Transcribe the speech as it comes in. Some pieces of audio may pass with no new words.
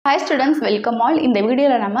Hi students, welcome all. இந்த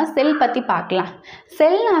வீடியோல நம்ம செல் பத்தி பார்க்கலாம்.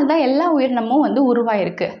 செல்னால தான் எல்லா உயிரினமும்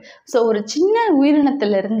உருவாயிருக்கு. ஸோ ஒரு சின்ன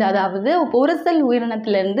உயிரினத்திலிருந்து, அதாவது ஒரு செல்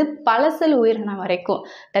உயிரினத்திலிருந்து பல செல் உயிரினம் வரைக்கும்,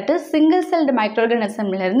 தட் இஸ் சிங்கிள் செல்டு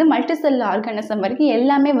மைக்ரோஆர்கானிசம்ல இருந்து மல்டி செல் ஆர்கானிசம் வரைக்கும்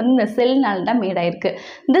எல்லாமே இந்த செல்னால தான் மேட் ஆயிருக்கு.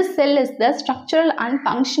 This cell is the structural and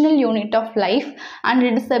functional unit of life and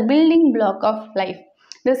it is a building block of life.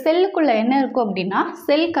 இந்த செல்லுக்குள்ளே என்ன இருக்கும் அப்படின்னா,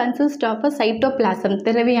 செல் கன்சிஸ்ட் ஆஃப் அ சைட்டோபிளாசம்,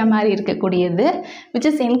 திரவிய மாதிரி இருக்கக்கூடியது, which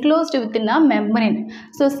is enclosed within a membrane.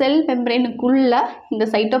 So செல் மெம்பரேனுக்குள்ளே இந்த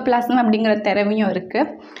சைட்டோபிளாசம் அப்படிங்கிற திரவியம் இருக்குது.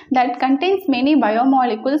 That contains many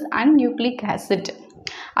biomolecules and nucleic acid.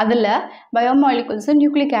 அதில் பயோமாலிகுல்ஸும்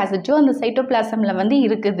நியூக்ளிக் ஆசிட்டும் அந்த சைட்டோபிளாசமில்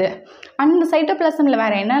இருக்குது. அந்த சைட்டோபிளாசமில்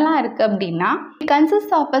வேறு என்னெல்லாம் இருக்குது அப்படின்னா,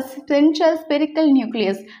 consist of a central spherical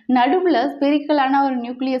nucleus, நடுவில் ஸ்பெரிக்கலான ஒரு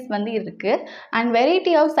நியூக்ளியஸ் இருக்குது. And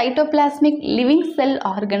variety of cytoplasmic living sell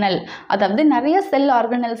organelle, அதாவது நிறைய செல்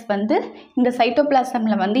ஆர்கனல்ஸ் இந்த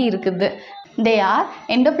சைட்டோபிளாசமில் இருக்குது. They are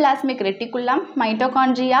endoplasmic reticulum,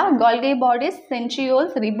 mitochondria, Golgi bodies,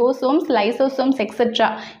 centrioles, ribosomes, lysosomes, etc.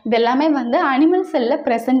 இதெல்லாமே அனிமல் செல்லில்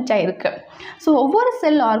ப்ரெசென்ட் ஆகிருக்கு. ஸோ ஒவ்வொரு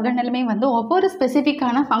செல் ஆர்கனலுமே ஒவ்வொரு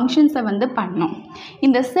ஸ்பெசிஃபிக்கான ஃபங்க்ஷன்ஸை பண்ணும்.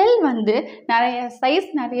 இந்த செல் நிறைய சைஸ்,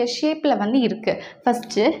 நிறைய ஷேப்பில் இருக்குது.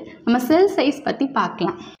 ஃபஸ்ட்டு நம்ம செல் சைஸ் பற்றி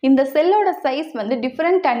பார்க்கலாம். இந்த செல்லோட சைஸ்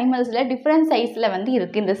டிஃப்ரெண்ட் அனிமல்ஸில் டிஃப்ரெண்ட் சைஸில்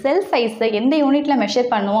இருக்குது. இந்த செல் சைஸை எந்த யூனிட்டில்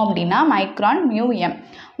மெஷர் பண்ணுவோம் அப்படின்னா, micron μm.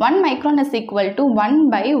 1 micron is equal to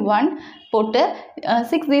 1/1 போட்டு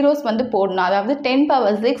 6 zeros போடணும், அதாவது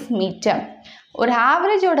 10⁶ மீட்டர். ஒரு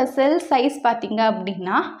ஆவரேஜோட செல் சைஸ் பார்த்தீங்க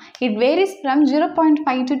அப்படின்னா, it varies from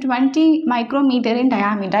 0.5 to 20 micrometre in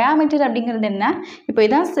diameter. Diameter அப்படிங்கிறது என்ன? இப்போ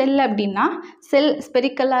இதான் செல் அப்படின்னா, செல்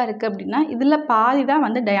ஸ்பெரிக்கலாக இருக்குது அப்படின்னா, இதில் பாதி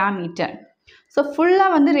தான் டயாமீட்டர். ஸோ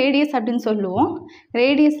ஃபுல்லாக ரேடியஸ் அப்படின்னு சொல்லுவோம்.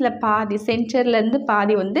 ரேடியஸில் பாதி, சென்டர்லேருந்து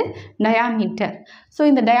பாதி டயாமீட்டர். ஸோ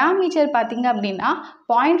இந்த டயாமீட்டர் பார்த்திங்க அப்படின்னா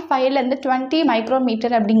 0.5லேருந்து 20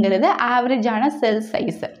 மைக்ரோமீட்டர் அப்படிங்கிறது ஆவரேஜான செல்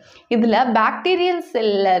சைஸு. இதில் பாக்டீரியல்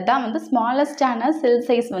செல்லில் தான் ஸ்மாலஸ்டான செல்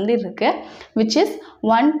சைஸ் இருக்குது, விச் இஸ்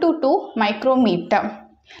 1 to 2 மைக்ரோமீட்டர்.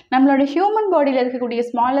 நம்மளோட ஹியூமன் பாடியில் இருக்கக்கூடிய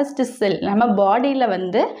ஸ்மாலஸ்ட் செல், நம்ம பாடியில்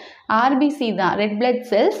ஆர்பிசி தான், ரெட் பிளட்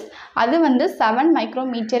செல்ஸ். அது 7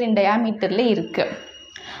 மைக்ரோமீட்டர் இன் டயாமீட்டரில் இருக்குது.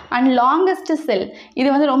 அண்ட் லாங்கஸ்ட் செல்,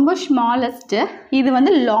 இது ரொம்ப ஸ்மாலஸ்ட்டு. இது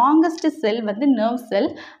லாங்கஸ்ட் செல் நர்வ் செல்.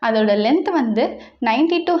 அதோட லென்த்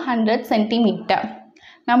 90 to 100 சென்டிமீட்டர்.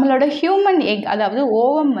 நம்மளோட ஹியூமன் எக், அதாவது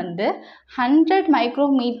ஓவம் 100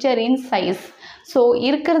 மைக்ரோமீட்டர் இன் சைஸ். ஸோ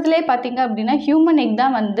இருக்கிறதுலே பார்த்திங்க அப்படின்னா ஹியூமன் எக்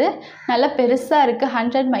தான் நல்லா பெருசாக இருக்குது,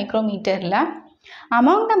 100 மைக்ரோமீட்டரில்.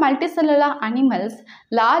 Among the multicellular animals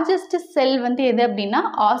largest செல் எது அப்படின்னா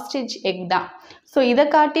ஆஸ்ட்ரிச் எக் தான். ஸோ இதை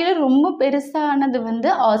காட்டிலும் ரொம்ப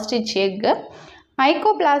பெருசானது ஆஸ்ட்ரிச் எக்கு.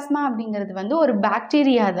 மைக்கோபிளாஸ்மா அப்படிங்கிறது ஒரு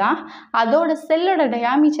பாக்டீரியா தான். அதோட செல்லோட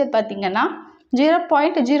டயாமீட்டர் பார்த்திங்கன்னா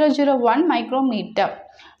 0.001 மைக்ரோமீட்டர்.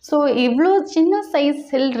 ஸோ இவ்வளோ சின்ன சைஸ்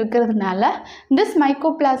செல் இருக்கிறதுனால this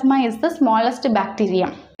mycoplasma is the smallest bacteria.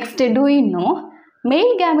 Next, two you know,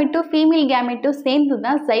 மேல் கேமெட்டும் ஃபீமேல் கேமெட்டும் சேர்ந்து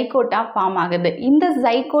தான் ஜைகோட்டாக ஃபார்ம் ஆகுது. இந்த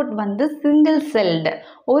ஜைகோட் சிங்கிள் செல்டு,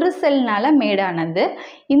 ஒரு செல்னால் மேடானது.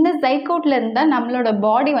 இந்த ஜைகோட்டில் இருந்தால் நம்மளோட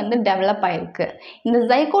பாடி டெவலப் ஆகிருக்கு. இந்த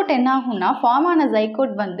ஜைகோட் என்ன ஆகும்னா, ஃபார்ம் ஆன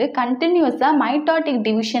ஜைகோட் கண்டினியூஸாக மைட்டாட்டிக்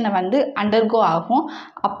டிவிஷனை அண்டர்கோ ஆகும்.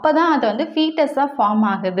 அப்போ தான் அது ஃபீட்டஸாக ஃபார்ம்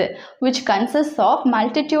ஆகுது, which consist of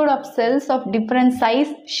multitude of cells of different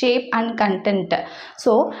size, shape and content.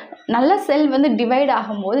 So நல்ல செல் டிவைட்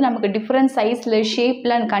ஆகும்போது நமக்கு டிஃப்ரெண்ட் சைஸில்,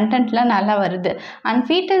 ஷேப்பில் அண்ட் கண்டென்ட்லாம் நல்லா வருது. And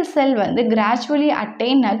foetal sell gradually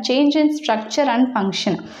attain a change in structure and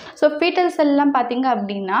function. So foetal செல்லாம் பார்த்திங்க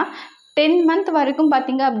அப்படின்னா 10 month வரைக்கும்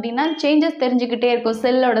பார்த்திங்க அப்படின்னா சேஞ்சஸ் தெரிஞ்சுக்கிட்டே இருக்கும்.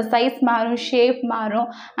 செல்லோட சைஸ் மாறும், ஷேப் மாறும்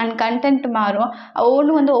அண்ட் கண்டென்ட் மாறும்.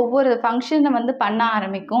 ஒவ்வொன்றும் ஒவ்வொரு ஃபங்க்ஷனை பண்ண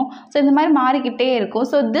ஆரம்பிக்கும். ஸோ இந்த மாதிரி மாறிக்கிட்டே இருக்கும்.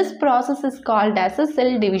 So this process is called as a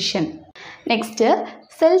cell division. Next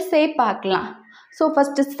sell shape பார்க்கலாம். ஸோ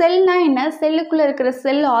ஃபஸ்ட்டு செல்னா என்ன, செல்லுக்குள்ளே இருக்கிற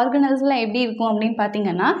செல் ஆர்கனல்ஸ்லாம் எப்படி இருக்கும் அப்படின்னு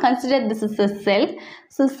பார்த்தீங்கன்னா, consider this is a sell.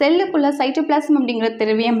 So செல்லுக்குள்ளே cytoplasm அப்படிங்கிற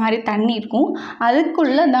திரவியம் மாதிரி தண்ணி இருக்கும்.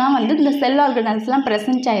 அதுக்குள்ளே தான் இந்த செல் ஆர்கனல்ஸ்லாம்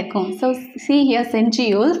ப்ரெசென்ட் ஆகிருக்கும். So see here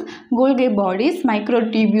centrioles, Golgi bodies,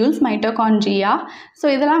 microtubules, mitochondria. So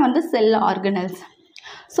இதெல்லாம் செல் ஆர்கனல்ஸ்.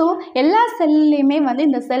 ஸோ எல்லா செல்லையுமே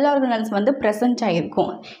இந்த செல் ஆர்கனல்ஸ் ப்ரெசென்ட்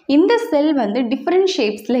ஆகிருக்கும். இந்த செல் டிஃப்ரெண்ட்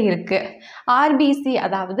ஷேப்ஸில் இருக்குது. ஆர்பிசி,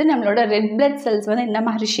 அதாவது நம்மளோட ரெட் பிளட் செல்ஸ் இந்த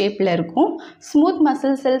மாதிரி ஷேப்பில் இருக்கும். ஸ்மூத்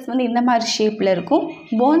மசில் செல்ஸ் இந்த மாதிரி ஷேப்பில் இருக்கும்.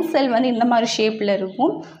 போன் செல் இந்த மாதிரி ஷேப்பில்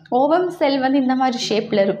இருக்கும். ஓவம் செல் வந்து இந்த மாதிரி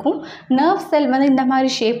ஷேப்பில் இருக்கும், நர்வ் செல் வந்து இந்த மாதிரி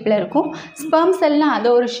ஷேப்பில் இருக்கும், ஸ்பெர்ம் செல்னால் அது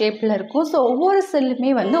ஒரு ஷேப்பில் இருக்கும். ஸோ ஒவ்வொரு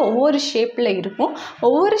செல்லுமே வந்து ஒவ்வொரு ஷேப்பில் இருக்கும்.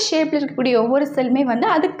 ஒவ்வொரு ஷேப்பில் இருக்கக்கூடிய ஒவ்வொரு செல்லுமே வந்து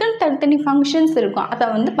அதுக்குன்னு தனித்தனி ஃபங்க்ஷன்ஸ் இருக்கும், அதை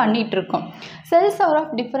வந்து பண்ணிகிட்ருக்கோம். cells are of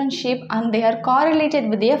different shape and they are correlated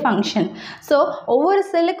with their function. So ஒவ்வொரு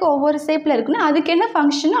செல்லுக்கு ஒவ்வொரு ஷேப்பில் இருக்குன்னா அதுக்கு என்ன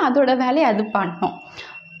ஃபங்க்ஷனோ அதோட வேலையை அது பண்ணணும்.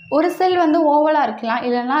 ஒரு செல் வந்து ஓவலாக இருக்கலாம்,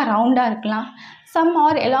 இல்லைனா ரவுண்டாக இருக்கலாம், சம்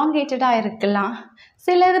ஆர் எலாங்கேட்டடாக இருக்கலாம்.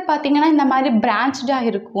 சிலது பார்த்திங்கன்னா இந்த மாதிரி பிரான்ச்சாக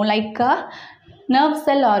இருக்கும், like a nerve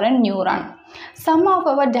sell R a neuron. Some of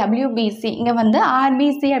our WBC இங்கே வந்து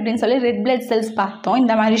RBC அப்படின்னு சொல்லி ரெட் பிளட் செல்ஸ் பார்த்தோம்,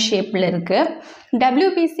 இந்த மாதிரி ஷேப்பில் இருக்குது.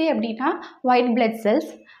 WBC அப்படின்னா ஒயிட் பிளட்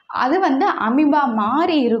செல்ஸ், அது வந்து அமீபா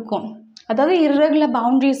மாதிரி இருக்கும், அதாவது இர்ரெகுலர்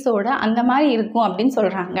பவுண்ட்ரிஸோட அந்த மாதிரி இருக்கும் அப்படின்னு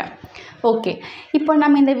சொல்கிறாங்க. ஓகே, இப்போ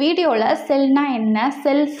நம்ம இந்த வீடியோவில் செல்னால் என்ன,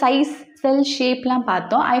 செல் சைஸ், செல் ஷேப்லாம்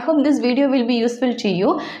பார்த்தோம். I hope this video will be useful to you.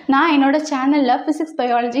 நான் என்னோடய சேனலில் ஃபிசிக்ஸ்,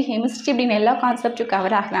 பயாலஜி, கெமிஸ்ட்ரி அப்படின்னு எல்லா கான்செப்ட்டும்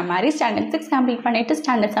கவர் ஆகிற மாதிரி ஸ்டாண்டர்ட் 6 கம்ப்ளீட் பண்ணிவிட்டு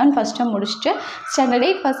ஸ்டாண்டர்ட் 7 ஃபஸ்ட் டைம் முடிச்சுட்டு standard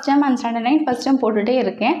 8 first time and standard 9 first time போட்டுகிட்டே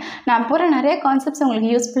இருக்கேன். நான் போகிற நிறைய கான்செப்ட்ஸ்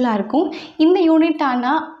உங்களுக்கு யூஸ்ஃபுல்லாக இருக்கும். இந்த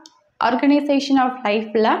யூனிட்டான ஆர்கனைசேஷன் ஆஃப்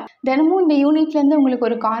லைஃப்பில் தினமும் இந்த யூனிட்லேருந்து உங்களுக்கு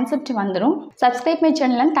ஒரு கான்செப்ட் வந்துடும். Subscribe my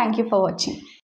channel and thank you for வாட்சிங்.